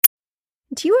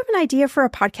Do you have an idea for a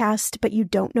podcast, but you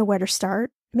don't know where to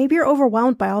start? Maybe you're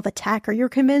overwhelmed by all the tech, or you're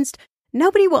convinced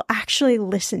nobody will actually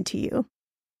listen to you.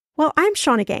 Well, I'm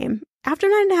Shannah Game. After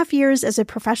 9.5 years as a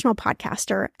professional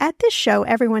podcaster, at this show,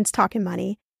 everyone's talking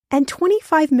money, and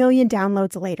 25 million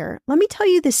downloads later, let me tell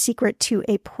you the secret to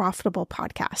a profitable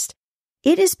podcast.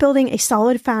 It is building a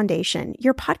solid foundation,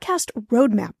 your podcast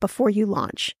roadmap before you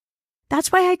launch. That's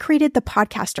why I created the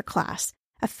Podcaster Class,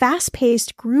 a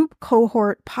fast-paced group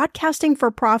cohort podcasting for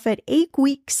profit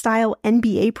 8-week style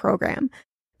MBA program.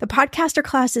 The Podcaster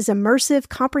Class is immersive,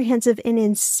 comprehensive, and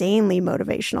insanely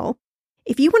motivational.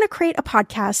 If you want to create a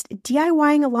podcast,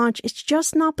 DIYing a launch is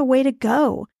just not the way to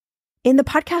go. In the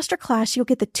Podcaster Class, you'll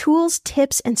get the tools,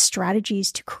 tips, and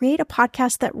strategies to create a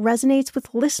podcast that resonates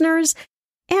with listeners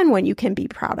and one you can be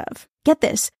proud of. Get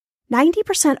this,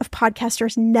 90% of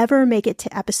podcasters never make it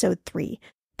to episode 3.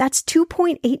 That's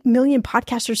 2.8 million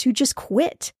podcasters who just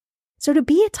quit. So to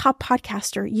be a top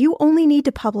podcaster, you only need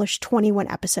to publish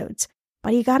 21 episodes,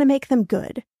 but you got to make them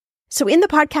good. So in the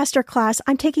Podcaster Class,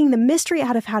 I'm taking the mystery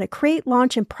out of how to create,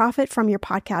 launch, and profit from your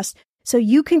podcast so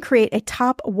you can create a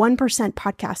top 1%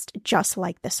 podcast just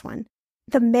like this one.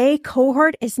 The May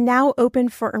cohort is now open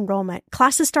for enrollment.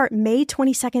 Classes start May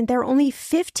 22nd. There are only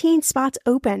 15 spots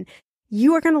open.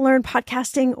 You are going to learn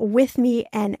podcasting with me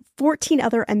and 14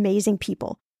 other amazing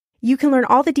people. You can learn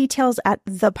all the details at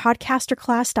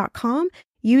thepodcasterclass.com.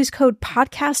 Use code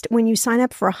PODCAST when you sign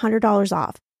up for $100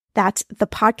 off. That's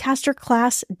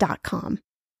thepodcasterclass.com.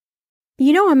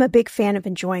 You know I'm a big fan of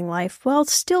enjoying life while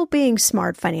still being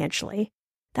smart financially.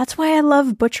 That's why I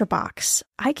love ButcherBox.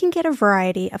 I can get a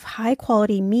variety of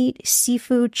high-quality meat,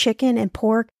 seafood, chicken, and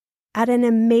pork at an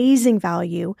amazing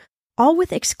value, all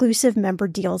with exclusive member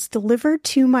deals delivered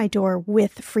to my door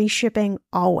with free shipping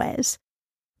always.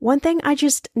 One thing I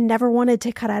just never wanted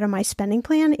to cut out of my spending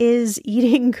plan is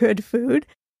eating good food.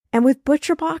 And with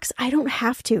ButcherBox, I don't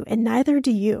have to, and neither do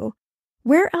you.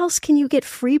 Where else can you get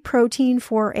free protein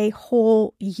for a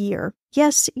whole year?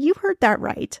 Yes, you heard that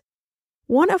right.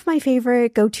 One of my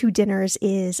favorite go-to dinners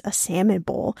is a salmon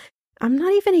bowl. I'm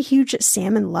not even a huge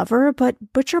salmon lover,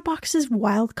 but ButcherBox's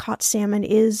wild-caught salmon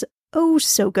is oh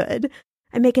so good.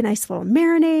 I make a nice little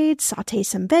marinade, saute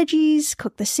some veggies,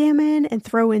 cook the salmon, and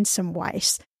throw in some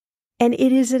rice. And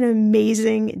it is an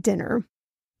amazing dinner.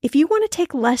 If you want to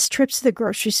take less trips to the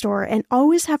grocery store and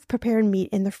always have prepared meat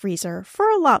in the freezer for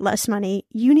a lot less money,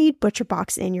 you need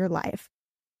ButcherBox in your life.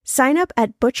 Sign up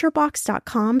at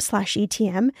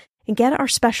butcherbox.com/ETM and get our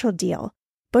special deal.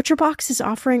 ButcherBox is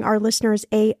offering our listeners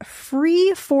a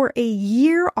free for a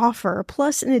year offer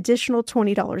plus an additional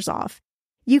 $20 off.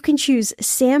 You can choose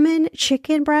salmon,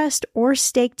 chicken breast, or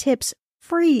steak tips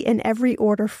free in every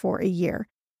order for a year.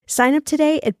 Sign up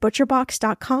today at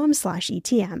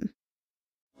butcherbox.com/ETM.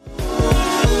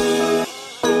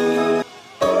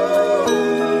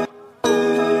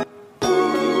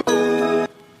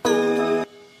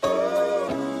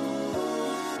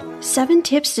 Seven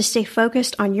tips to stay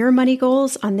focused on your money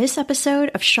goals on this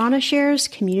episode of Shannah Shares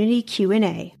Community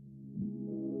Q&A.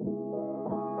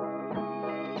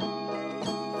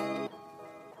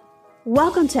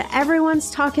 Welcome to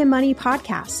Everyone's Talkin' Money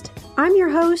podcast. I'm your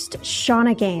host,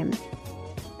 Shannah Game.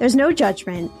 There's no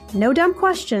judgment, no dumb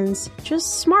questions,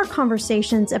 just smart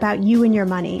conversations about you and your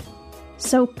money.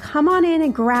 So come on in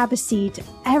and grab a seat.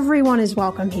 Everyone is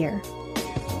welcome here.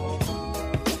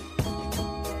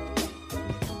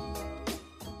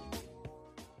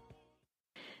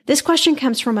 This question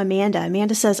comes from Amanda.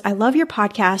 Amanda says, I love your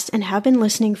podcast and have been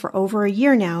listening for over a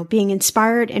year now, being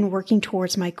inspired and working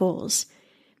towards my goals.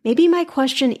 Maybe my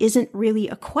question isn't really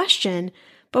a question,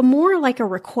 but more like a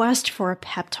request for a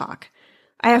pep talk.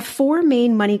 I have 4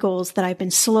 main money goals that I've been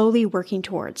slowly working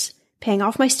towards: paying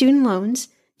off my student loans,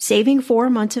 saving 4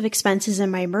 months of expenses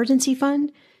in my emergency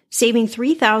fund, saving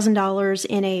 $3,000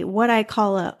 in a what I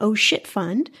call a oh shit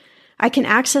fund. I can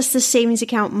access this savings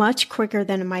account much quicker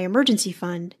than in my emergency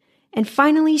fund, and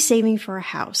finally saving for a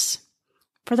house.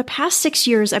 For the past 6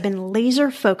 years, I've been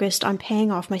laser focused on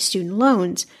paying off my student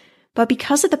loans, but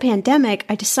because of the pandemic,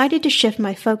 I decided to shift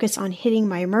my focus on hitting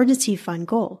my emergency fund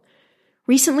goal.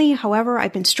 Recently, however,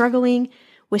 I've been struggling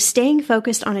with staying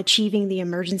focused on achieving the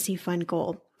emergency fund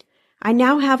goal. I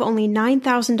now have only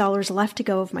 $9,000 left to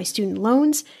go of my student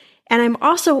loans, and I'm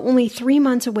also only 3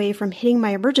 months away from hitting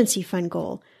my emergency fund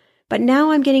goal. But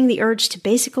now I'm getting the urge to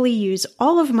basically use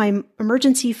all of my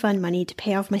emergency fund money to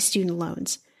pay off my student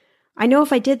loans. I know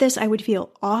if I did this, I would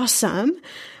feel awesome,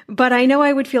 but I know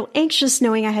I would feel anxious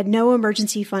knowing I had no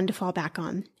emergency fund to fall back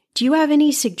on. Do you have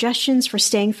any suggestions for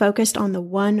staying focused on the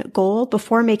one goal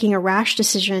before making a rash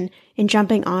decision and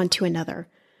jumping on to another?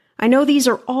 I know these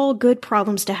are all good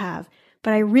problems to have,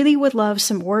 but I really would love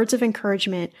some words of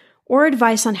encouragement or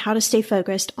advice on how to stay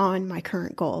focused on my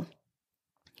current goal.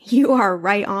 You are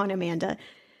right on, Amanda.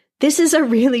 This is a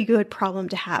really good problem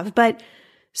to have, but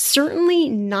certainly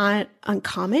not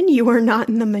uncommon. You are not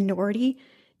in the minority.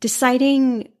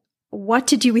 Deciding what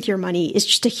to do with your money is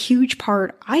just a huge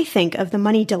part, I think, of the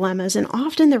money dilemmas, and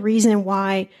often the reason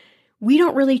why we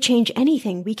don't really change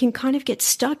anything. We can kind of get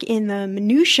stuck in the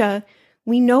minutia.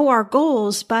 We know our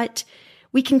goals, but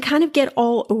we can kind of get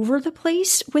all over the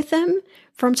place with them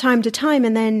from time to time,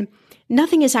 and then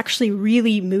nothing is actually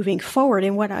really moving forward.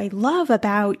 And what I love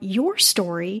about your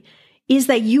story is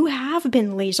that you have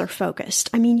been laser focused.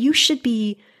 I mean, you should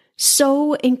be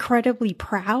so incredibly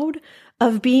proud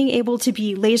of being able to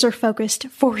be laser focused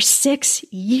for 6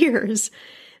 years.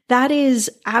 That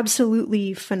is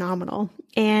absolutely phenomenal.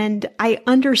 And I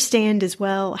understand as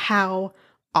well how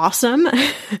awesome,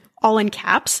 all in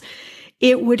caps,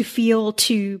 it would feel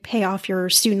to pay off your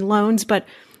student loans. But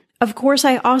of course,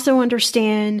 I also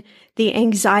understand the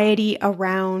anxiety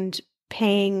around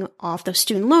paying off those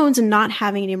student loans and not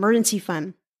having an emergency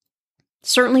fund.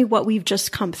 Certainly what we've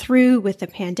just come through with the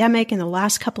pandemic in the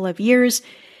last couple of years,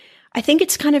 I think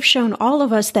it's kind of shown all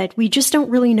of us that we just don't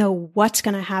really know what's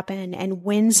going to happen and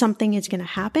when something is going to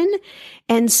happen.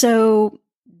 And so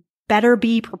better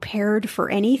be prepared for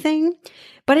anything.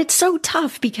 But it's so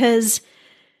tough because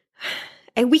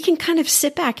we can kind of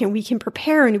sit back and we can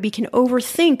prepare and we can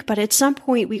overthink, but at some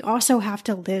point we also have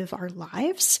to live our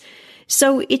lives.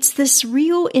 So it's this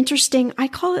real interesting, I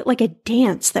call it like a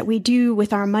dance that we do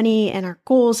with our money and our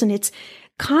goals. And it's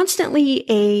constantly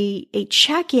a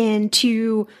check-in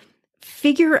to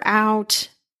figure out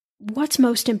what's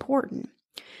most important.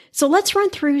 So let's run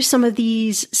through some of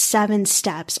these 7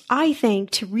 steps, I think,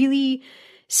 to really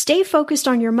stay focused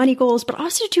on your money goals, but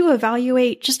also to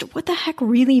evaluate just what the heck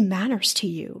really matters to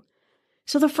you.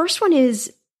 So the first one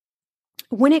is,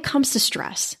 when it comes to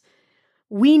stress,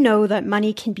 we know that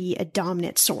money can be a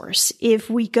dominant source. If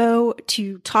we go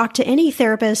to talk to any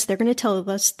therapist, they're going to tell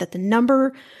us that the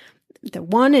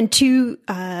 1 and 2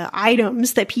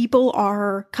 items that people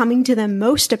are coming to them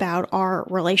most about are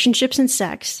relationships and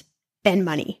sex and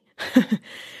money.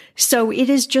 So it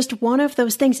is just one of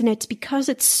those things, and it's because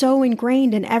it's so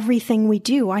ingrained in everything we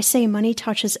do. I say money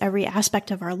touches every aspect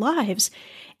of our lives,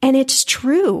 and it's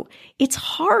true. It's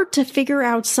hard to figure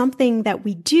out something that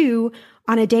we do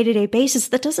on a day-to-day basis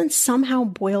that doesn't somehow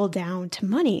boil down to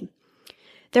money.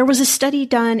 There was a study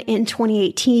done in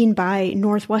 2018 by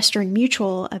Northwestern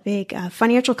Mutual, a big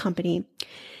financial company,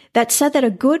 that said that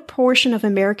a good portion of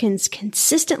Americans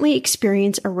consistently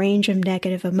experience a range of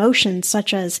negative emotions,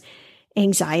 such as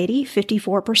anxiety,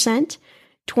 54%,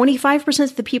 25%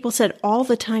 of the people said all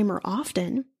the time or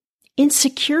often,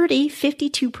 insecurity,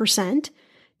 52%,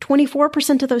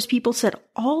 24% of those people said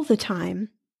all the time,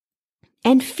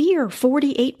 and fear,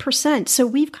 48%. So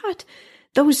we've got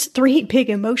those 3 big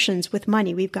emotions with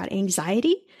money. We've got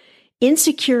anxiety,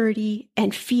 insecurity,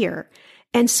 and fear.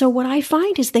 And so what I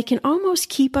find is they can almost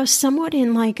keep us somewhat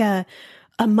in like a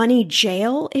money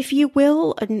jail, if you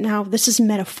will. Now, this is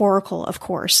metaphorical, of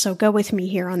course, so go with me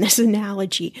here on this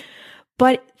analogy.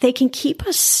 But they can keep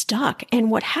us stuck. And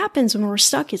what happens when we're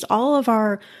stuck is all of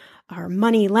our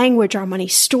money language, our money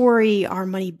story, our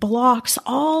money blocks,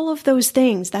 all of those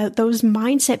things, those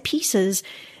mindset pieces,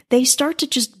 they start to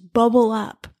just bubble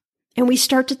up. And we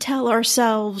start to tell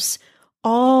ourselves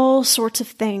all sorts of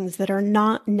things that are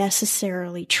not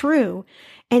necessarily true.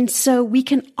 And so we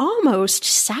can almost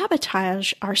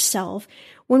sabotage ourselves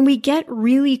when we get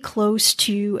really close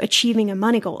to achieving a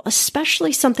money goal,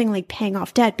 especially something like paying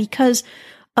off debt, because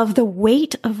of the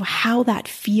weight of how that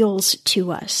feels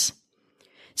to us.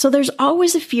 So there's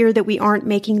always a fear that we aren't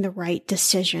making the right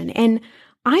decision. And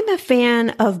I'm a fan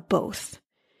of both.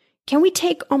 Can we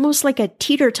take almost like a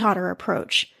teeter-totter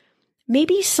approach?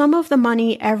 Maybe some of the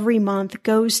money every month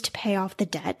goes to pay off the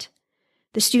debt,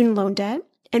 the student loan debt,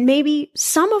 and maybe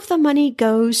some of the money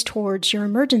goes towards your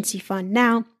emergency fund.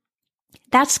 Now,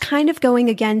 that's kind of going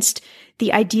against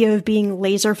the idea of being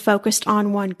laser focused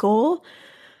on one goal.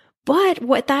 But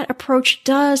what that approach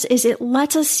does is it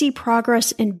lets us see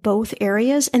progress in both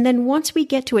areas. And then once we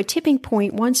get to a tipping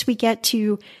point, once we get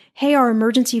to, hey, our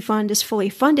emergency fund is fully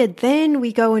funded, then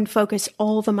we go and focus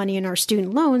all the money in our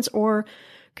student loans. Or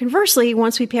conversely,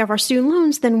 once we pay off our student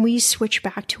loans, then we switch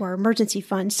back to our emergency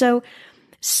fund. So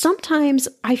sometimes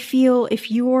I feel if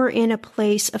you're in a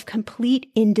place of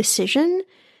complete indecision,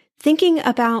 thinking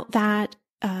about that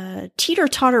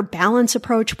teeter-totter balance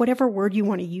approach, whatever word you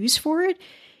want to use for it,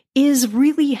 is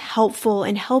really helpful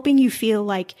in helping you feel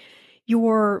like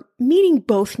you're meeting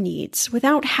both needs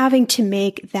without having to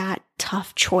make that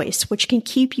tough choice, which can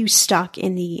keep you stuck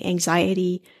in the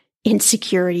anxiety,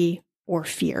 insecurity, or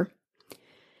fear.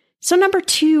 So number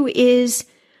 2 is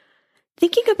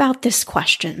thinking about this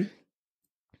question.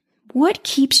 What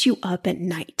keeps you up at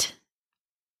night?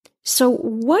 So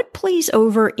what plays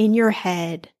over in your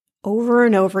head over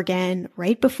and over again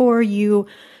right before you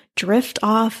drift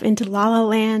off into la la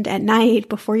land at night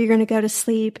before you're going to go to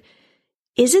sleep?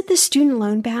 Is it the student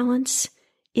loan balance?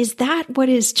 Is that what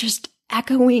is just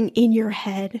echoing in your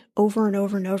head over and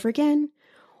over and over again?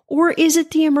 Or is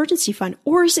it the emergency fund?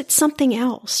 Or is it something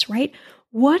else, right?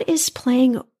 What is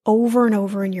playing over and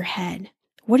over in your head?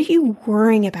 What are you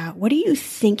worrying about? What are you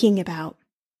thinking about?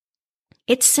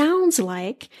 It sounds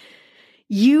like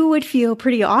you would feel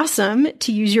pretty awesome,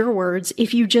 to use your words,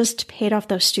 if you just paid off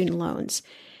those student loans.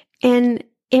 And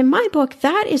in my book,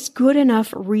 that is good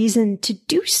enough reason to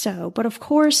do so. But of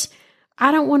course,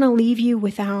 I don't want to leave you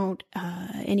without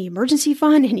any emergency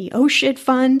fund, any oh shit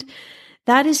fund.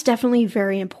 That is definitely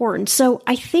very important. So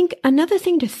I think another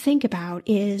thing to think about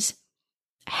is,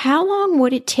 how long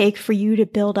would it take for you to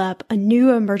build up a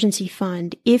new emergency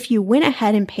fund if you went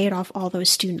ahead and paid off all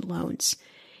those student loans?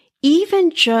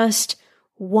 Even just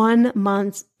 1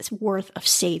 month's worth of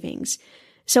savings.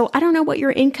 So I don't know what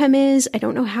your income is. I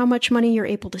don't know how much money you're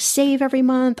able to save every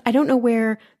month. I don't know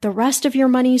where the rest of your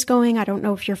money is going. I don't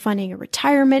know if you're funding a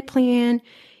retirement plan,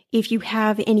 if you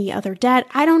have any other debt.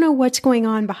 I don't know what's going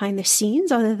on behind the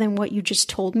scenes other than what you just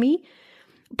told me.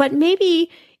 But maybe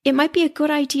it might be a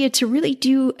good idea to really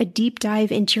do a deep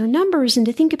dive into your numbers and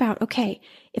to think about, okay,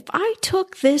 if I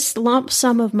took this lump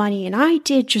sum of money and I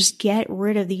did just get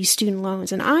rid of these student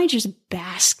loans and I just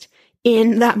basked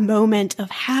in that moment of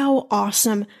how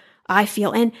awesome I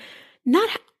feel, and not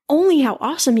only how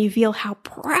awesome you feel, how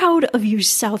proud of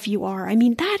yourself you are. I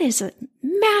mean, that is a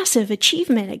massive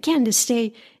achievement. Again, to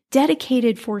stay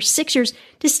dedicated for 6 years,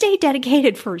 to stay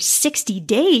dedicated for 60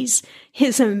 days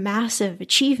is a massive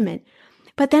achievement.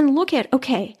 But then look at,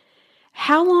 okay,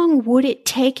 how long would it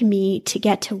take me to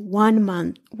get to 1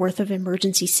 month worth of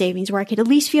emergency savings where I could at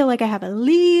least feel like I have a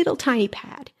little tiny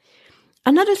pad?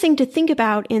 Another thing to think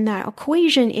about in that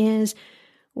equation is,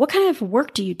 what kind of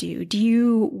work do you do? Do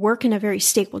you work in a very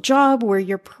stable job where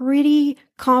you're pretty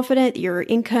confident that your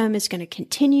income is going to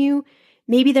continue?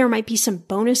 Maybe there might be some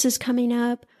bonuses coming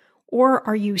up. Or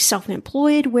are you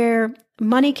self-employed where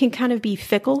money can kind of be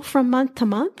fickle from month to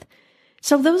month?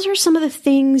 So those are some of the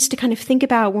things to kind of think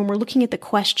about when we're looking at the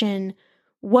question,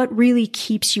 what really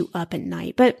keeps you up at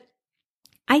night? But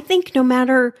I think no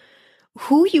matter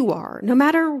who you are, no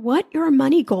matter what your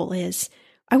money goal is,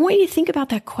 I want you to think about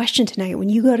that question tonight when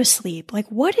you go to sleep. Like,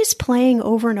 what is playing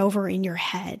over and over in your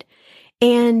head?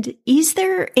 And is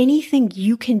there anything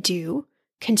you can do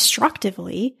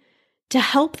constructively to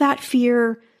help that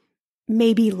fear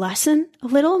maybe lessen a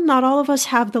little? Not all of us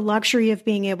have the luxury of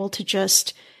being able to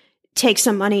just take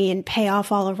some money and pay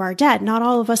off all of our debt. Not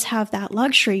all of us have that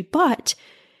luxury, but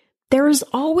there is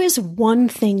always one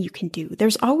thing you can do.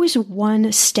 There's always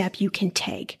one step you can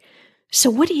take. So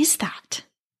what is that?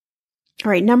 All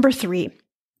right, number 3,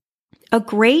 a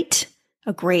great,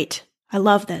 I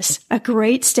love this, a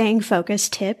great staying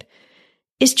focused tip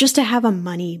is just to have a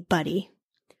money buddy.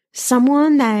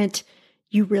 Someone that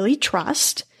you really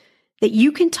trust, that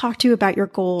you can talk to about your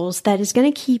goals, that is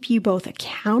going to keep you both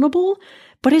accountable,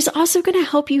 but is also going to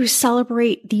help you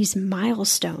celebrate these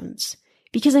milestones.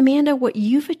 Because Amanda, what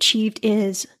you've achieved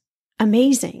is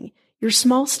amazing. Your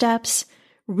small steps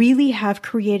really have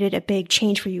created a big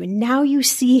change for you. And now you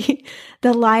see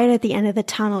the light at the end of the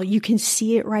tunnel. You can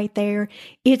see it right there.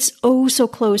 It's oh so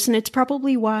close. And it's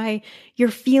probably why you're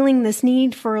feeling this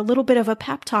need for a little bit of a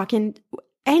pep talk. And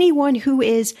anyone who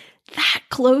is that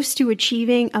close to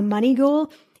achieving a money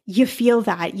goal, you feel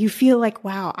that. You feel like,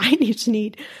 wow, I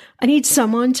need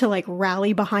someone to like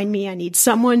rally behind me. I need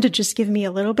someone to just give me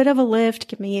a little bit of a lift,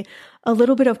 give me a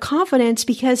little bit of confidence,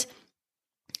 because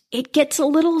it gets a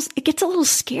little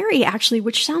scary actually,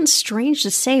 which sounds strange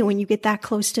to say when you get that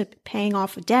close to paying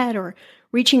off a debt or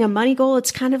reaching a money goal.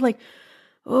 It's kind of like,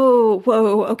 oh,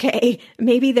 whoa, okay,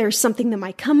 maybe there's something that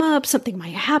might come up, something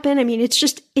might happen. I mean,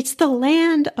 it's the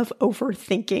land of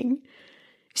overthinking.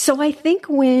 So I think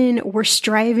when we're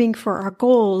striving for our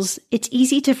goals, it's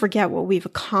easy to forget what we've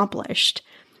accomplished.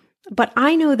 But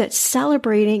I know that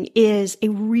celebrating is a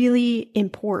really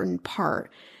important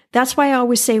part. That's why I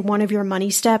always say one of your money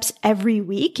steps every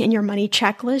week in your money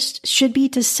checklist should be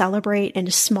to celebrate in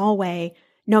a small way,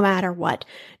 no matter what.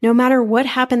 No matter what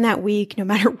happened that week, no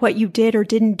matter what you did or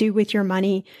didn't do with your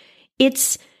money,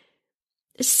 it's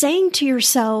saying to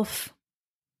yourself,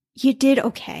 you did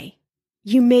okay.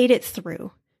 You made it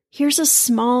through. here's a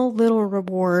small little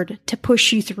reward to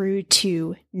push you through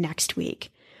to next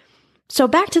week. So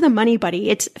back to the money buddy,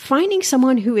 it's finding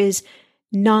someone who is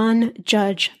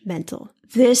non-judgmental.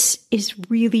 This is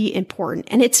really important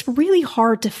and it's really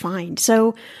hard to find.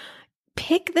 So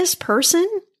pick this person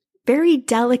very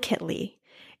delicately.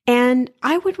 And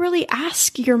I would really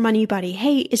ask your money buddy,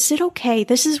 hey, is it okay?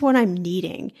 This is what I'm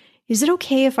needing. Is it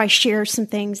okay if I share some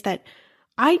things that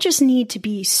I just need to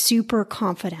be super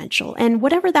confidential? And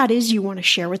whatever that is you want to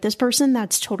share with this person,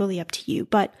 that's totally up to you.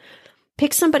 But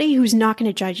pick somebody who's not going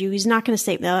to judge you, who's not going to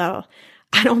say, oh,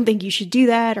 I don't think you should do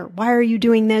that, or why are you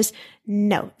doing this?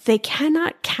 No, they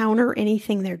cannot counter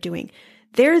anything they're doing.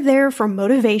 They're there for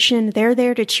motivation. They're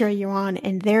there to cheer you on,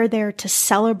 and they're there to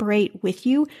celebrate with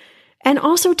you and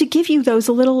also to give you those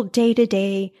little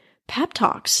day-to-day pep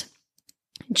talks.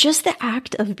 Just the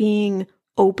act of being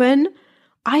open,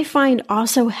 I find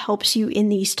also helps you in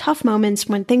these tough moments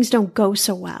when things don't go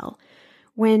so well.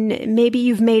 When maybe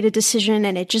you've made a decision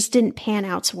and it just didn't pan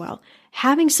out so well.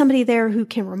 Having somebody there who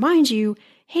can remind you,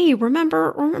 hey,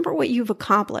 remember what you've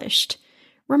accomplished.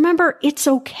 Remember, it's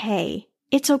okay.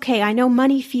 It's okay. I know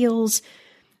money feels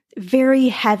very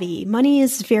heavy. Money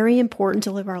is very important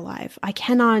to live our life. I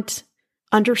cannot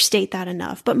understate that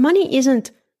enough. But money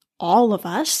isn't all of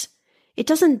us. It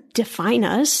doesn't define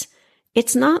us.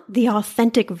 It's not the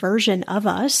authentic version of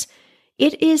us.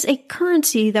 It is a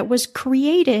currency that was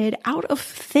created out of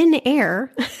thin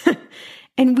air,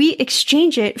 and we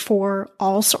exchange it for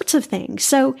all sorts of things.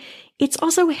 So it's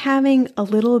also having a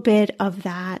little bit of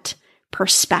that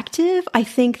perspective. I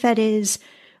think that is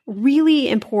really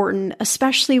important,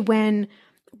 especially when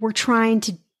we're trying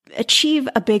to achieve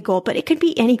a big goal, but it could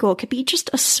be any goal. It could be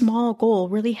just a small goal,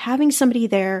 really having somebody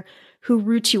there who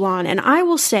roots you on. And I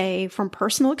will say from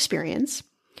personal experience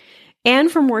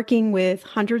and from working with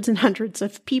hundreds and hundreds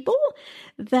of people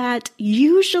that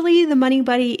usually the money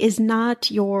buddy is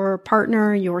not your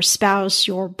partner, your spouse,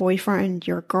 your boyfriend,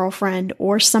 your girlfriend,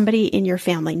 or somebody in your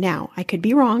family. Now, I could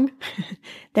be wrong.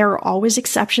 There are always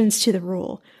exceptions to the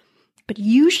rule, but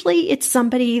usually it's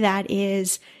somebody that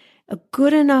is a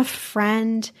good enough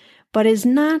friend, but is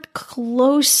not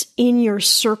close in your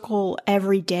circle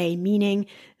every day, meaning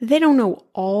they don't know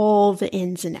all the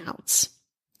ins and outs.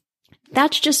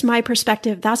 That's just my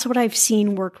perspective. That's what I've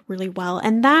seen work really well.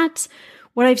 And that's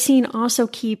what I've seen also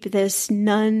keep this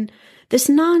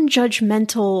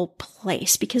non-judgmental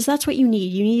place, because that's what you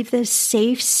need. You need this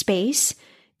safe space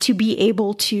to be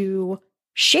able to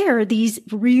share these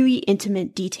really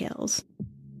intimate details.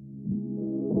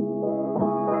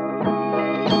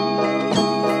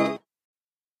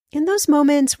 In those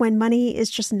moments when money is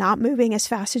just not moving as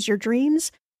fast as your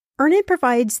dreams, Earnin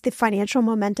provides the financial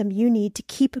momentum you need to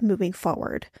keep moving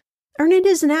forward. Earnin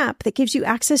is an app that gives you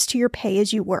access to your pay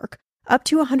as you work, up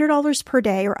to $100 per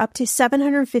day or up to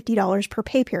 $750 per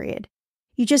pay period.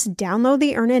 You just download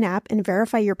the Earnin app and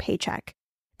verify your paycheck.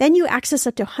 Then you access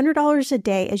up to $100 a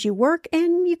day as you work,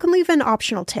 and you can leave an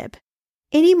optional tip.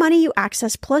 Any money you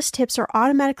access plus tips are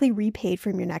automatically repaid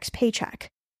from your next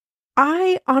paycheck.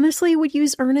 I honestly would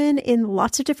use Earnin in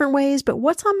lots of different ways, but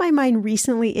what's on my mind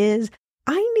recently is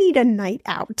I need a night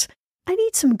out. I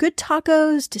need some good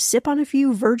tacos to sip on a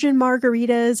few virgin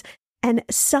margaritas and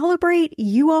celebrate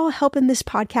you all helping this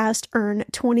podcast earn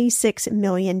 26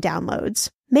 million downloads.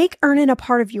 Make Earnin a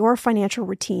part of your financial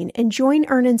routine and join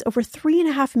Earnin's over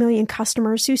 3.5 million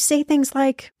customers who say things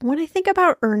like, when I think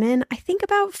about Earnin, I think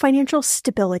about financial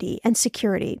stability and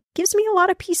security. Gives me a lot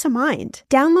of peace of mind.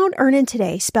 Download Earnin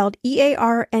today, spelled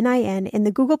EARNIN, in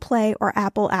the Google Play or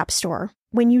Apple App Store.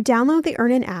 When you download the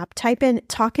Earnin app, type in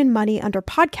Talkin' Money under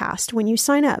podcast when you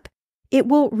sign up. It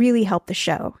will really help the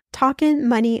show. Talkin'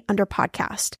 Money under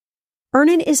podcast.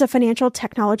 Earnin is a financial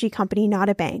technology company, not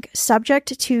a bank,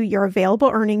 subject to your available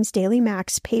earnings, daily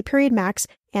max, pay period max,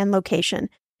 and location.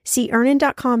 See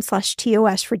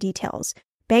earnin.com/TOS for details.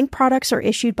 Bank products are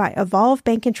issued by Evolve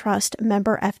Bank and Trust,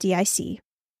 member FDIC.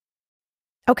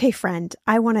 Okay, friend,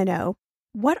 I want to know,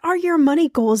 what are your money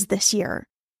goals this year?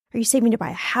 Are you saving to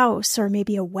buy a house or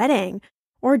maybe a wedding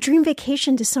or a dream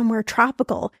vacation to somewhere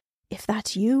tropical? If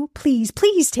that's you, please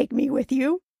take me with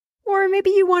you. Or maybe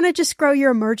you want to just grow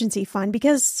your emergency fund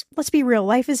because, let's be real,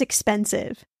 life is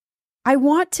expensive. I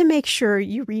want to make sure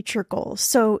you reach your goals,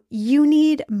 so you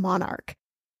need Monarch.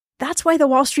 That's why the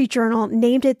Wall Street Journal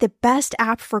named it the best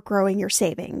app for growing your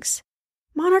savings.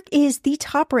 Monarch is the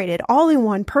top-rated,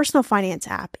 all-in-one personal finance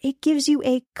app. It gives you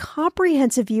a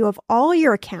comprehensive view of all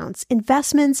your accounts,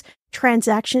 investments,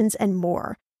 transactions, and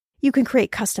more. You can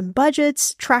create custom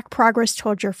budgets, track progress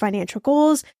towards your financial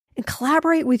goals, and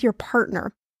collaborate with your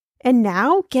partner. And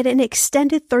now get an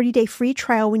extended 30-day free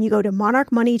trial when you go to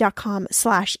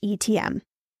monarchmoney.com/ETM.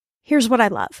 Here's what I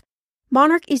love.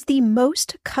 Monarch is the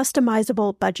most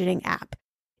customizable budgeting app.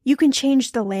 You can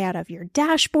change the layout of your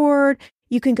dashboard.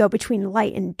 You can go between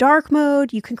light and dark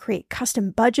mode. You can create custom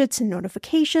budgets and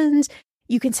notifications.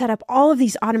 You can set up all of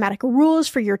these automatic rules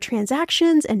for your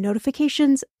transactions and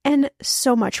notifications, and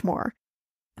so much more.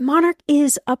 Monarch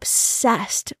is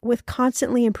obsessed with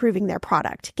constantly improving their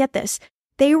product. Get this.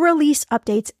 They release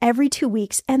updates every 2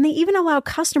 weeks, and they even allow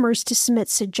customers to submit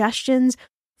suggestions,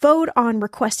 vote on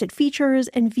requested features,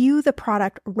 and view the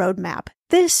product roadmap.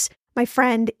 This, my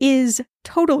friend, is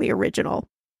totally original.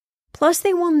 Plus,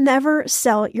 they will never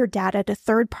sell your data to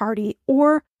third party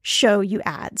or show you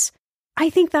ads. I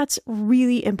think that's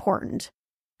really important.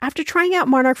 After trying out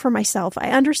Monarch for myself,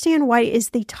 I understand why it is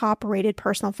the top-rated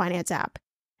personal finance app.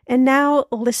 And now,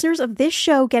 listeners of this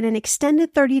show get an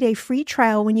extended 30-day free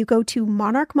trial when you go to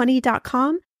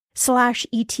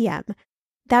monarchmoney.com/ETM.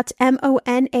 That's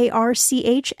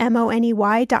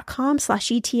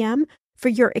monarchmoney.com/ETM for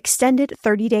your extended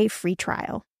 30-day free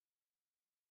trial.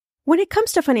 When it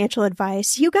comes to financial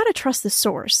advice, you got to trust the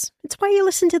source. It's why you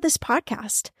listen to this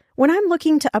podcast. When I'm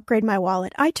looking to upgrade my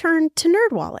wallet, I turn to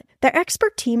NerdWallet. Their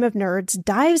expert team of nerds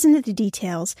dives into the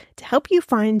details to help you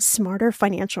find smarter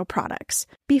financial products.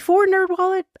 Before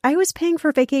NerdWallet, I was paying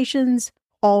for vacations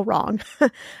all wrong. I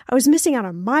was missing out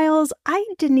on miles I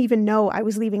didn't even know I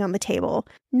was leaving on the table.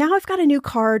 Now I've got a new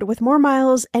card with more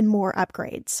miles and more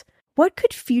upgrades. What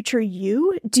could future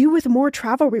you do with more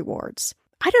travel rewards?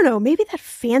 I don't know, maybe that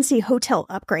fancy hotel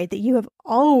upgrade that you have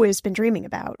always been dreaming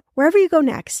about. Wherever you go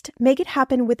next, make it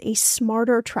happen with a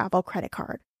smarter travel credit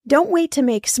card. Don't wait to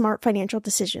make smart financial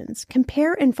decisions.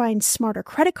 Compare and find smarter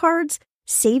credit cards,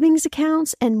 savings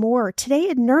accounts, and more today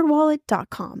at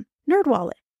nerdwallet.com.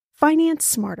 NerdWallet. Finance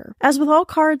smarter. As with all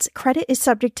cards, credit is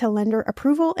subject to lender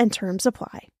approval and terms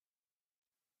apply.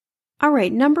 All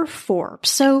right, number 4.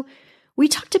 So we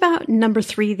talked about number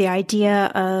 3, the idea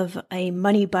of a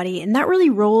money buddy, and that really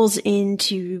rolls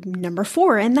into number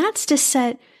 4, and that's to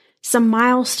set some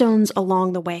milestones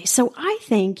along the way. So I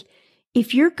think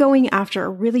if you're going after a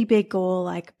really big goal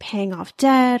like paying off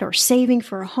debt or saving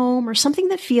for a home or something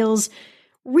that feels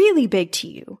really big to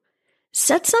you,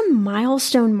 set some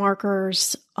milestone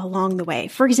markers along the way.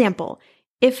 For example,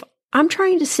 if I'm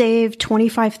trying to save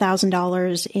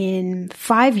 $25,000 in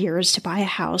 5 years to buy a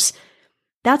house,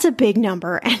 that's a big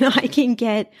number, and I can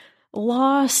get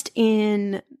lost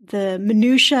in the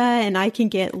minutia, and I can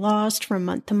get lost from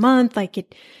month to month. I could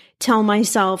tell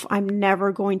myself I'm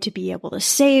never going to be able to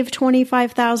save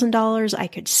 $25,000. I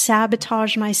could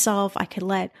sabotage myself. I could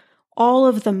let all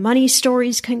of the money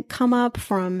stories come up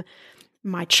from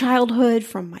my childhood,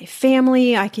 from my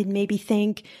family. I could maybe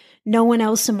think no one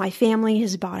else in my family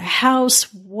has bought a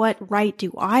house. What right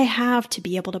do I have to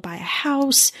be able to buy a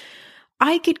house?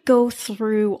 I could go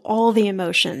through all the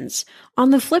emotions.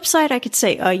 On the flip side, I could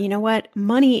say, oh, you know what?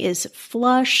 Money is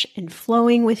flush and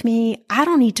flowing with me. I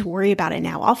don't need to worry about it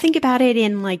now. I'll think about it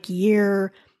in like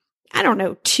year,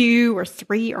 2 or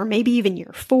 3, or maybe even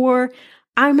year 4.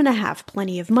 I'm going to have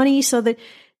plenty of money. So that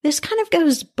this kind of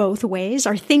goes both ways.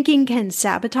 Our thinking can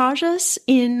sabotage us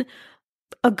in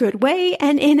a good way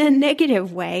and in a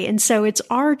negative way. And so it's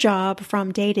our job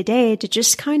from day to day to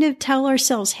just kind of tell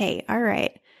ourselves, hey, all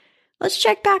right, let's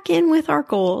check back in with our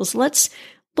goals. Let's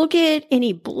look at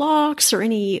any blocks or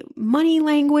any money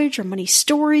language or money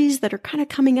stories that are kind of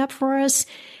coming up for us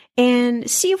and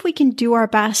see if we can do our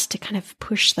best to kind of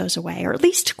push those away, or at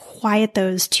least quiet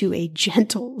those to a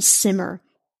gentle simmer.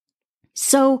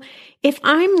 So if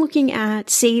I'm looking at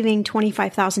saving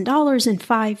 $25,000 in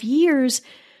 5 years,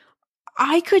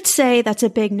 I could say that's a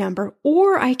big number,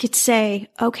 or I could say,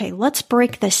 okay, let's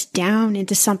break this down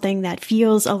into something that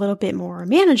feels a little bit more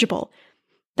manageable.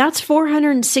 That's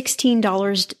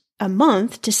 $416 a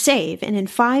month to save, and in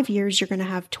 5 years, you're going to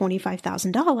have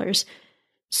 $25,000.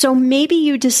 So maybe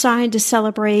you decide to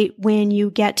celebrate when you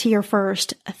get to your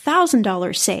first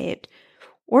 $1,000 saved,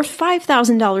 or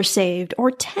 $5,000 saved,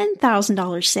 or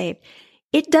 $10,000 saved.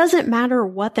 It doesn't matter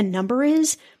what the number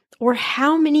is, or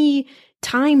how many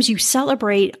times you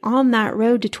celebrate on that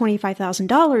road to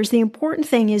 $25,000, the important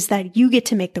thing is that you get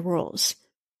to make the rules.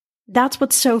 That's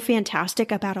what's so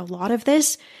fantastic about a lot of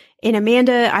this. And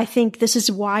Amanda, I think this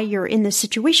is why you're in this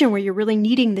situation where you're really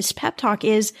needing this pep talk,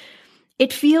 is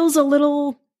it feels a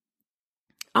little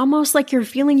almost like you're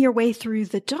feeling your way through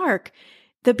the dark.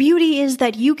 The beauty is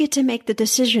that you get to make the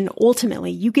decision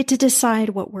ultimately. You get to decide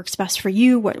what works best for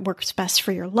you, what works best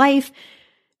for your life,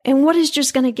 and what is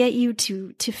just going to get you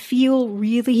to feel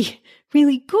really,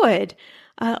 really good.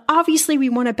 Obviously, we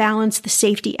want to balance the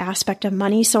safety aspect of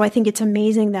money. So I think it's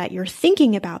amazing that you're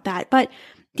thinking about that. But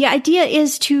the idea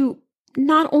is to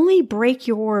not only break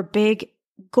your big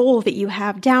goal that you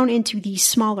have down into these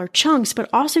smaller chunks, but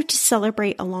also to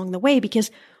celebrate along the way, because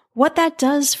what that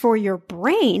does for your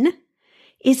brain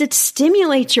is it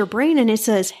stimulates your brain and it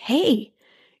says, hey,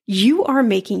 you are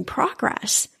making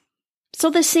progress.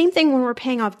 So the same thing when we're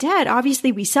paying off debt,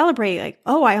 obviously we celebrate like,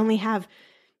 oh, I only have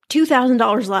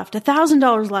 $2,000 left,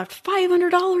 $1,000 left,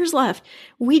 $500 left.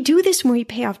 We do this when we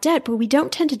pay off debt, but we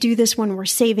don't tend to do this when we're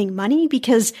saving money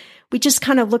because we just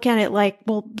kind of look at it like,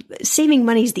 well, saving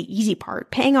money is the easy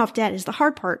part. Paying off debt is the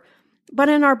hard part. But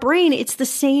in our brain, it's the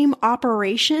same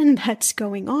operation that's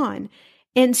going on.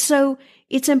 And so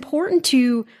it's important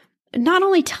to not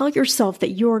only tell yourself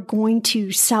that you're going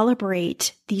to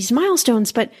celebrate these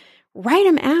milestones, but write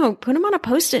them out, put them on a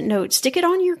Post-it note, stick it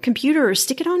on your computer,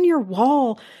 stick it on your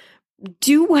wall,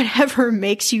 do whatever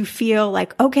makes you feel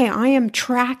like, okay, I am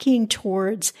tracking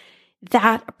towards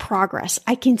that progress.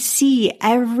 I can see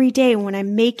every day when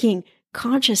I'm making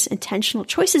conscious, intentional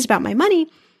choices about my money,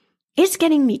 it's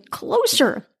getting me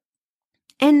closer.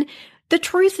 And the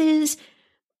truth is,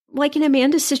 like in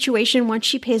Amanda's situation, once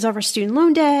she pays off her student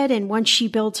loan debt and once she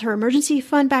builds her emergency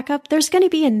fund back up, there's going to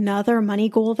be another money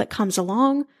goal that comes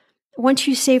along. Once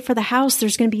you save for the house,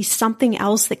 there's going to be something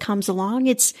else that comes along.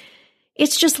 It's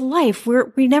just life.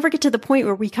 We never get to the point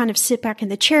where we kind of sit back in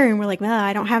the chair and we're like, well,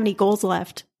 I don't have any goals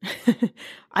left.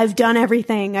 I've done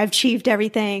everything. I've achieved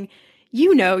everything.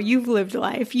 You know, you've lived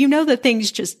life. You know that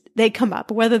things they come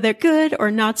up, whether they're good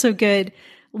or not so good.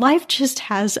 Life just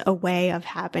has a way of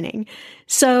happening.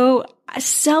 So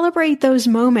celebrate those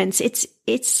moments.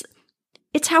 It's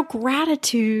how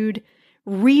gratitude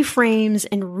reframes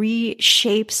and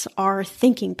reshapes our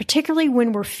thinking, particularly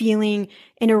when we're feeling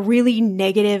in a really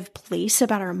negative place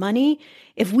about our money.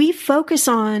 If we focus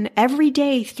on every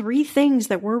day 3 things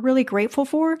that we're really grateful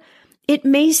for, it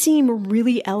may seem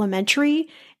really elementary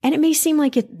and it may seem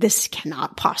like this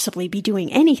cannot possibly be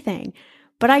doing anything.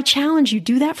 But I challenge you,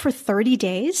 do that for 30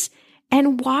 days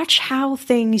and watch how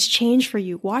things change for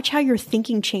you. Watch how your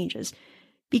thinking changes.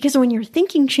 Because when your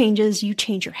thinking changes, you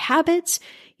change your habits,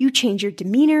 you change your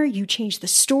demeanor, you change the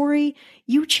story,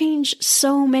 you change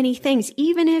so many things.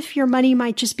 Even if your money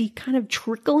might just be kind of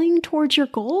trickling towards your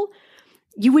goal,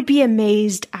 you would be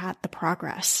amazed at the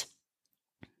progress.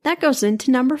 That goes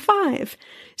into number 5.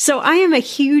 So I am a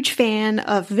huge fan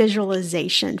of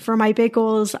visualization. For my big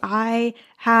goals, I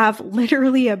have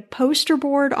literally a poster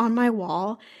board on my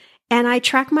wall and I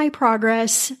track my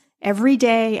progress every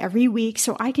day, every week,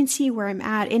 so I can see where I'm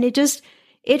at. And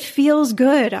it feels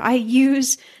good. I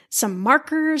use some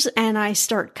markers and I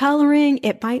start coloring.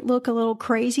 It might look a little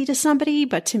crazy to somebody,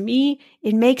 but to me,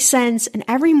 it makes sense. And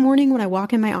every morning when I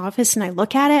walk in my office and I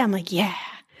look at it, I'm like, yeah,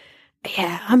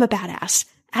 I'm a badass.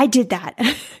 I did that.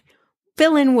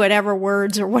 Fill in whatever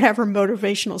words or whatever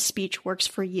motivational speech works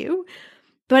for you.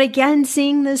 But again,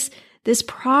 seeing this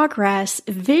progress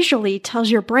visually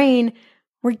tells your brain,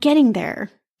 we're getting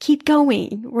there. Keep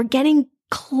going. We're getting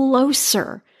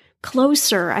closer.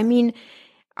 I mean,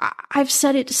 I've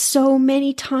said it so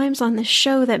many times on this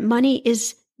show that money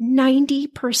is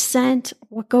 90%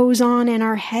 what goes on in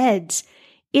our heads.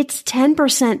 It's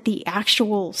 10% the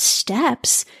actual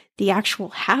steps, the actual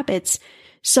habits.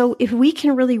 So if we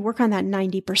can really work on that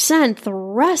 90%, the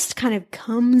rest kind of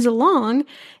comes along.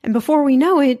 And before we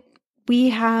know it, we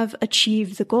have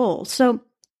achieved the goal. So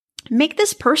make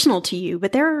this personal to you,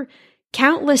 but there are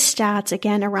countless stats,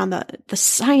 again, around the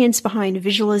science behind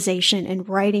visualization and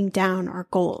writing down our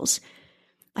goals.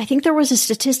 I think there was a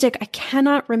statistic, I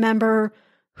cannot remember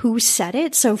who said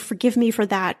it, so forgive me for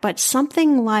that, but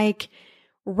something like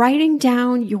writing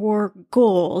down your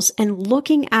goals and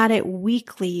looking at it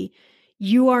weekly,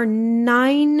 you are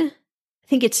 9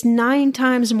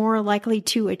 times more likely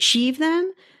to achieve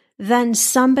them than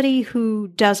somebody who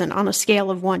doesn't on a scale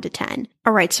of 1 to 10.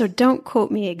 All right, so don't quote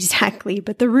me exactly,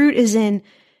 but the root is in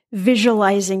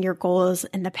visualizing your goals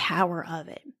and the power of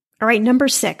it. All right, number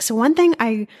 6. So one thing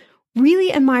I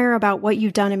really admire about what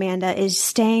you've done, Amanda, is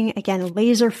staying, again,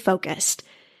 laser focused.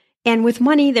 And with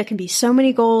money, there can be so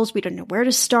many goals. We don't know where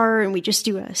to start, and we just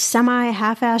do a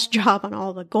half-assed job on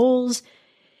all the goals.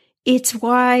 It's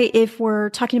why if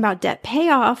we're talking about debt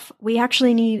payoff, we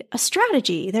actually need a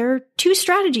strategy. There are 2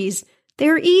 strategies.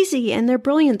 They're easy and they're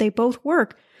brilliant. They both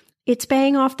work. It's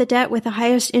paying off the debt with the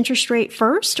highest interest rate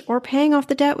first or paying off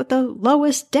the debt with the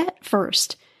lowest debt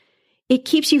first. It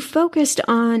keeps you focused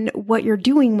on what you're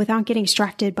doing without getting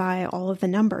distracted by all of the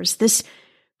numbers. This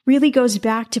really goes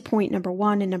back to point number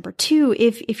 1 and number 2.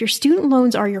 If your student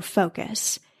loans are your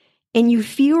focus and you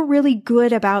feel really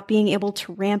good about being able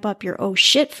to ramp up your oh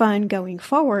shit fund going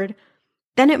forward,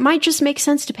 then it might just make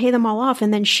sense to pay them all off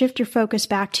and then shift your focus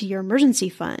back to your emergency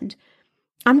fund.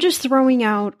 I'm just throwing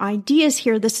out ideas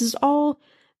here. This is all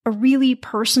a really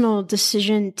personal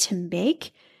decision to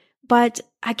make. But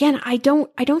again, I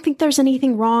don't think there's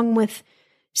anything wrong with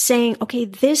saying, okay,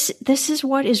 this is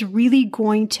what is really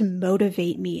going to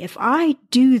motivate me. If I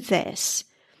do this,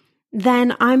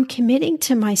 then I'm committing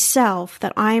to myself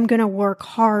that I am going to work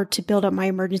hard to build up my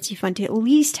emergency fund to at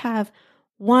least have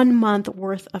 1 month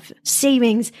worth of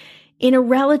savings in a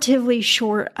relatively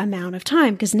short amount of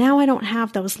time, because now I don't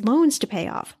have those loans to pay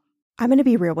off. I'm going to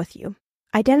be real with you.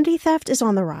 Identity theft is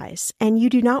on the rise, and you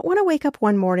do not want to wake up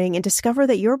one morning and discover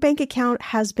that your bank account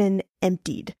has been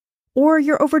emptied, or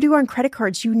you're overdue on credit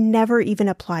cards you never even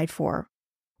applied for.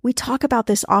 We talk about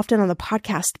this often on the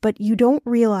podcast, but you don't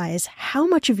realize how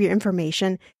much of your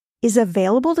information is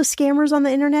available to scammers on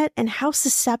the internet and how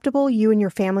susceptible you and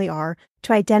your family are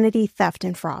to identity theft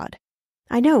and fraud.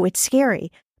 I know, it's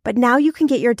scary, but now you can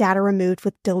get your data removed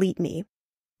with Delete Me.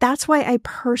 That's why I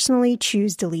personally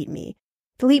choose Delete Me.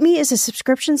 Delete Me is a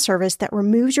subscription service that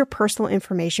removes your personal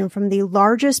information from the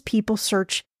largest people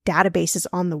search databases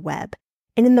on the web,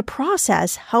 and in the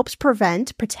process helps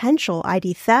prevent potential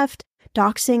ID theft,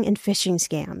 doxing, and phishing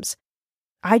scams.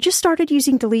 I just started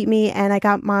using Delete Me and I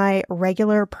got my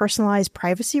regular personalized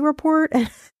privacy report, and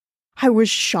I was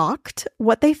shocked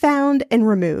what they found and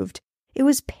removed. It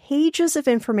was pages of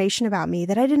information about me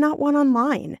that I did not want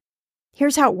online.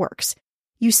 Here's how it works.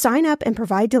 You sign up and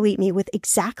provide Delete Me with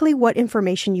exactly what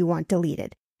information you want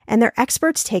deleted, and their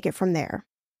experts take it from there.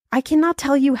 I cannot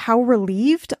tell you how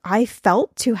relieved I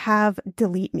felt to have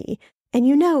Delete Me. And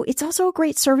it's also a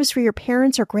great service for your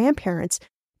parents or grandparents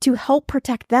to help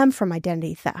protect them from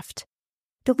identity theft.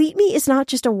 Delete Me is not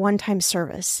just a one-time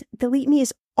service. Delete Me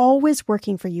is always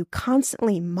working for you,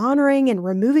 constantly monitoring and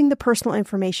removing the personal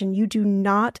information you do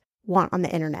not want on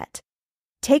the internet.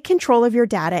 Take control of your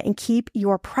data and keep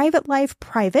your private life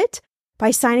private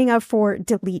by signing up for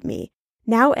Delete Me,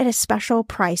 now at a special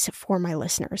price for my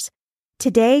listeners.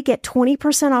 Today, get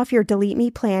 20% off your Delete Me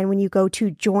plan when you go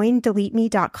to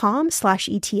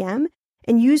joindeleteme.com/ETM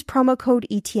and use promo code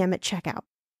ETM at checkout.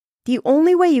 The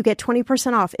only way you get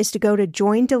 20% off is to go to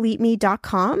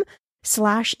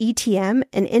joindeleteme.com/ETM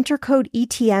and enter code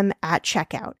ETM at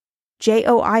checkout.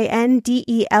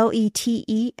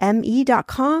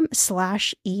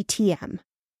 joindeleteme.com/ETM.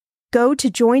 Go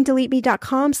to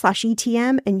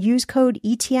joindeleteme.com/ETM and use code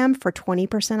ETM for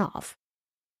 20% off.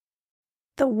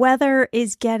 The weather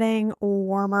is getting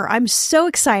warmer. I'm so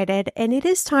excited, and it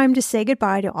is time to say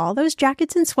goodbye to all those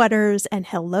jackets and sweaters and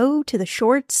hello to the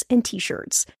shorts and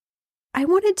t-shirts. I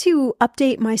wanted to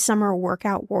update my summer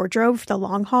workout wardrobe for the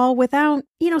long haul without,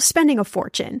 spending a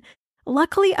fortune.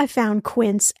 Luckily, I found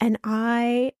Quince, and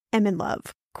I am in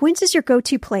love. Quince is your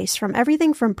go-to place from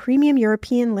everything from premium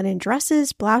European linen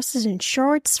dresses, blouses, and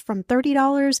shorts from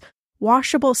 $30,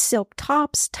 washable silk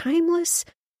tops, timeless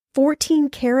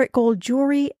 14-karat gold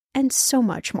jewelry, and so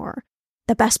much more.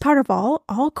 The best part of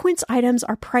all Quince items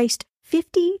are priced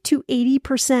 50 to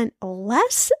 80%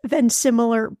 less than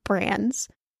similar brands.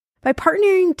 By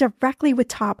partnering directly with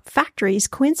top factories,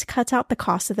 Quince cuts out the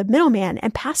cost of the middleman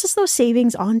and passes those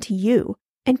savings on to you.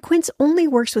 And Quince only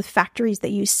works with factories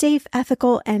that use safe,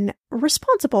 ethical, and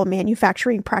responsible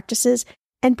manufacturing practices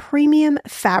and premium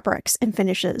fabrics and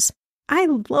finishes. I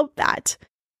love that.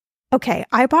 Okay,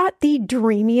 I bought the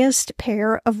dreamiest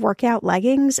pair of workout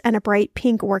leggings and a bright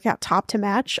pink workout top to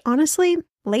match. Honestly,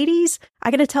 ladies, I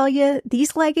gotta tell you,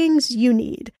 these leggings you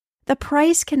need. The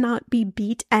price cannot be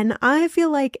beat, and I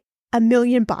feel like $1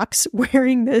 million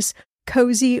wearing this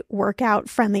cozy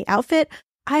workout-friendly outfit.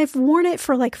 I've worn it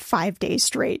for like 5 days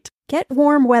straight. Get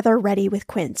warm weather ready with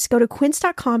Quince. Go to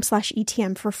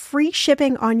quince.com/ETM for free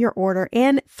shipping on your order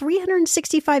and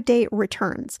 365-day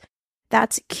returns.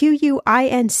 That's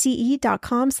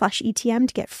QUINCE.com/ETM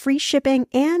to get free shipping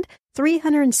and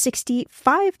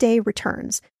 365-day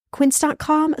returns.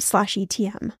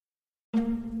 Quince.com/ETM.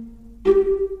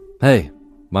 Hey,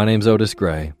 my name's Otis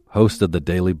Gray, host of the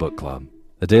Daily Book Club,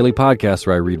 a daily podcast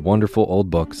where I read wonderful old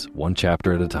books one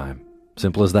chapter at a time.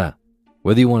 Simple as that.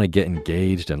 Whether you want to get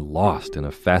engaged and lost in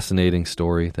a fascinating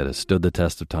story that has stood the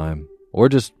test of time, or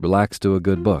just relax to a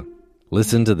good book,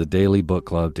 listen to the Daily Book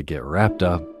Club to get wrapped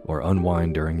up or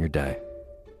unwind during your day.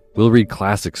 We'll read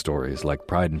classic stories like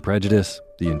Pride and Prejudice,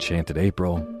 The Enchanted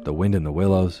April, The Wind in the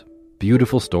Willows,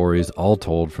 beautiful stories all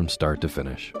told from start to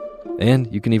finish.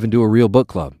 And you can even do a real book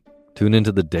club. Tune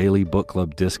into the Daily Book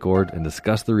Club Discord and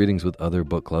discuss the readings with other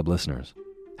book club listeners.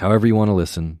 However you want to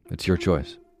listen, it's your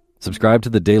choice. Subscribe to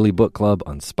the Daily Book Club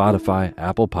on Spotify,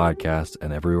 Apple Podcasts,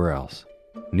 and everywhere else.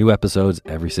 New episodes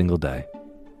every single day.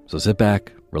 So sit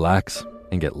back, relax,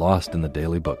 and get lost in the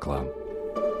Daily Book Club.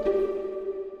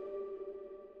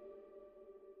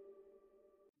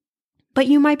 But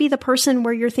you might be the person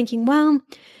where you're thinking, well,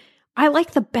 I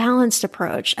like the balanced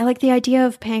approach. I like the idea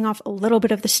of paying off a little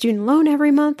bit of the student loan every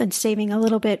month and saving a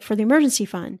little bit for the emergency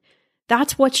fund.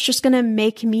 That's what's just going to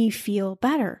make me feel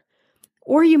better.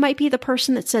 Or you might be the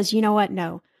person that says, you know what?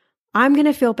 No, I'm going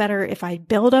to feel better if I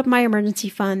build up my emergency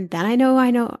fund. Then I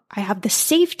know I have the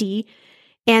safety,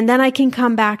 and then I can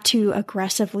come back to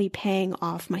aggressively paying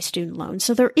off my student loan.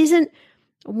 So there isn't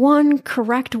one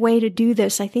correct way to do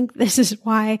this. I think this is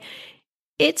why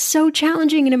it's so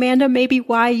challenging. And Amanda, maybe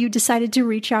why you decided to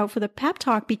reach out for the pep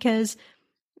talk, because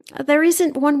there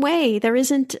isn't one way. There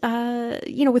isn't,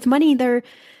 with money, there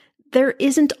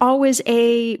isn't always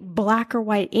a black or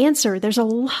white answer. There's a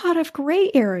lot of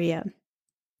gray area.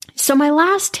 So my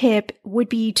last tip would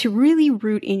be to really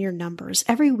root in your numbers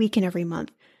every week and every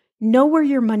month. Know where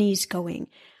your money's going.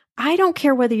 I don't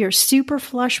care whether you're super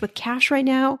flush with cash right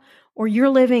now or you're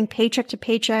living paycheck to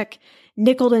paycheck,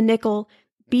 nickel to nickel.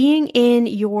 Being in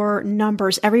your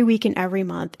numbers every week and every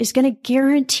month is going to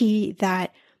guarantee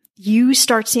that you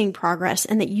start seeing progress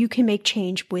and that you can make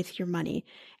change with your money.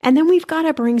 And then we've got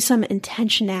to bring some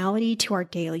intentionality to our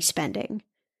daily spending.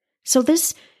 So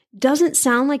this doesn't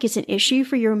sound like it's an issue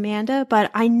for you, Amanda, but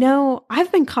I know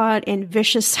I've been caught in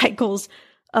vicious cycles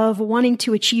of wanting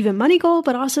to achieve a money goal,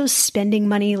 but also spending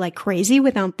money like crazy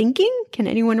without thinking. Can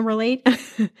anyone relate?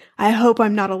 I hope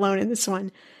I'm not alone in this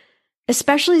one.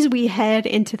 Especially as we head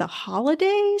into the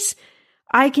holidays,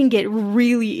 I can get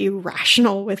really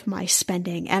irrational with my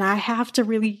spending, and I have to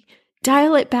really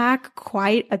dial it back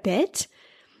quite a bit.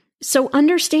 So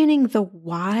understanding the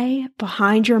why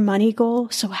behind your money goal.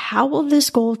 So how will this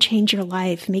goal change your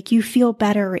life, make you feel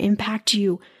better, impact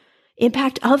you,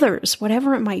 impact others,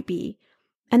 whatever it might be.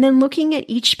 And then looking at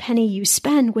each penny you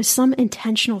spend with some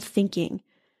intentional thinking.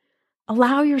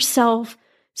 Allow yourself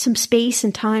some space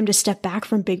and time to step back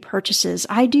from big purchases.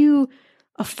 I do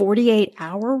a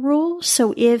 48-hour rule.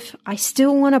 So if I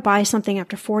still want to buy something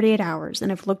after 48 hours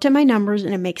and I've looked at my numbers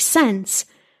and it makes sense,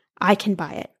 I can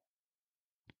buy it.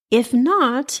 If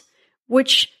not,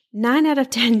 which 9 out of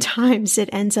 10 times it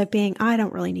ends up being, I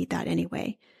don't really need that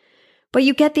anyway. But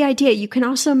you get the idea. You can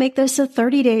also make this a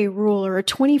 30-day rule or a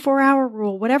 24-hour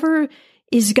rule. Whatever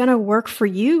is going to work for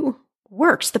you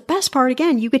works. The best part,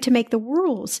 again, you get to make the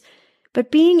rules.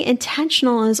 But being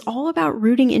intentional is all about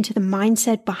rooting into the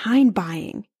mindset behind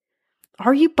buying.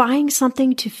 Are you buying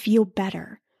something to feel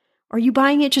better? Are you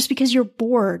buying it just because you're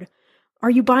bored? Are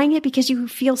you buying it because you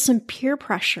feel some peer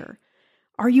pressure?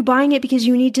 Are you buying it because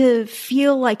you need to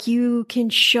feel like you can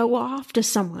show off to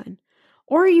someone?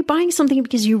 Or are you buying something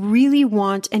because you really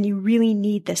want and you really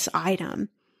need this item?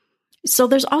 So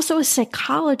there's also a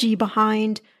psychology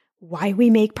behind why we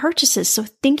make purchases. So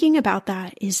thinking about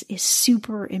that is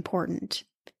super important.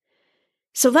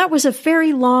 So that was a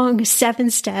very long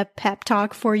 7-step pep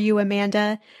talk for you,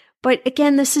 Amanda. But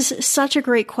again, this is such a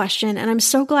great question, and I'm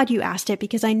so glad you asked it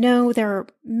because I know there are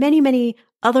many, many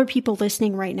other people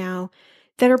listening right now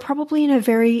that are probably in a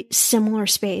very similar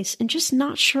space and just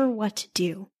not sure what to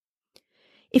do.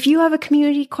 If you have a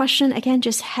community question, again,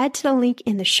 just head to the link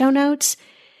in the show notes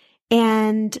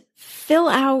and fill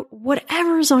out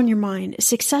whatever is on your mind, a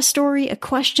success story, a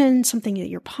question, something that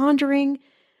you're pondering.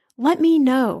 Let me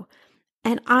know.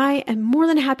 And I am more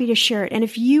than happy to share it. And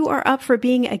if you are up for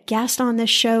being a guest on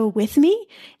this show with me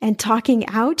and talking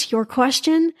out your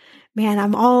question, man,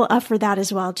 I'm all up for that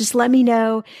as well. Just let me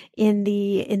know in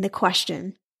the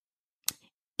question.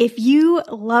 If you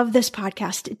love this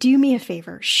podcast, do me a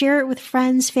favor, share it with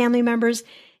friends, family members,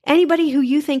 anybody who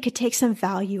you think could take some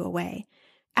value away.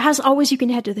 As always, you can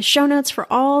head to the show notes for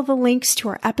all the links to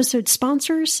our episode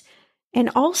sponsors, and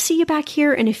I'll see you back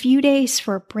here in a few days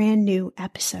for a brand new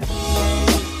episode.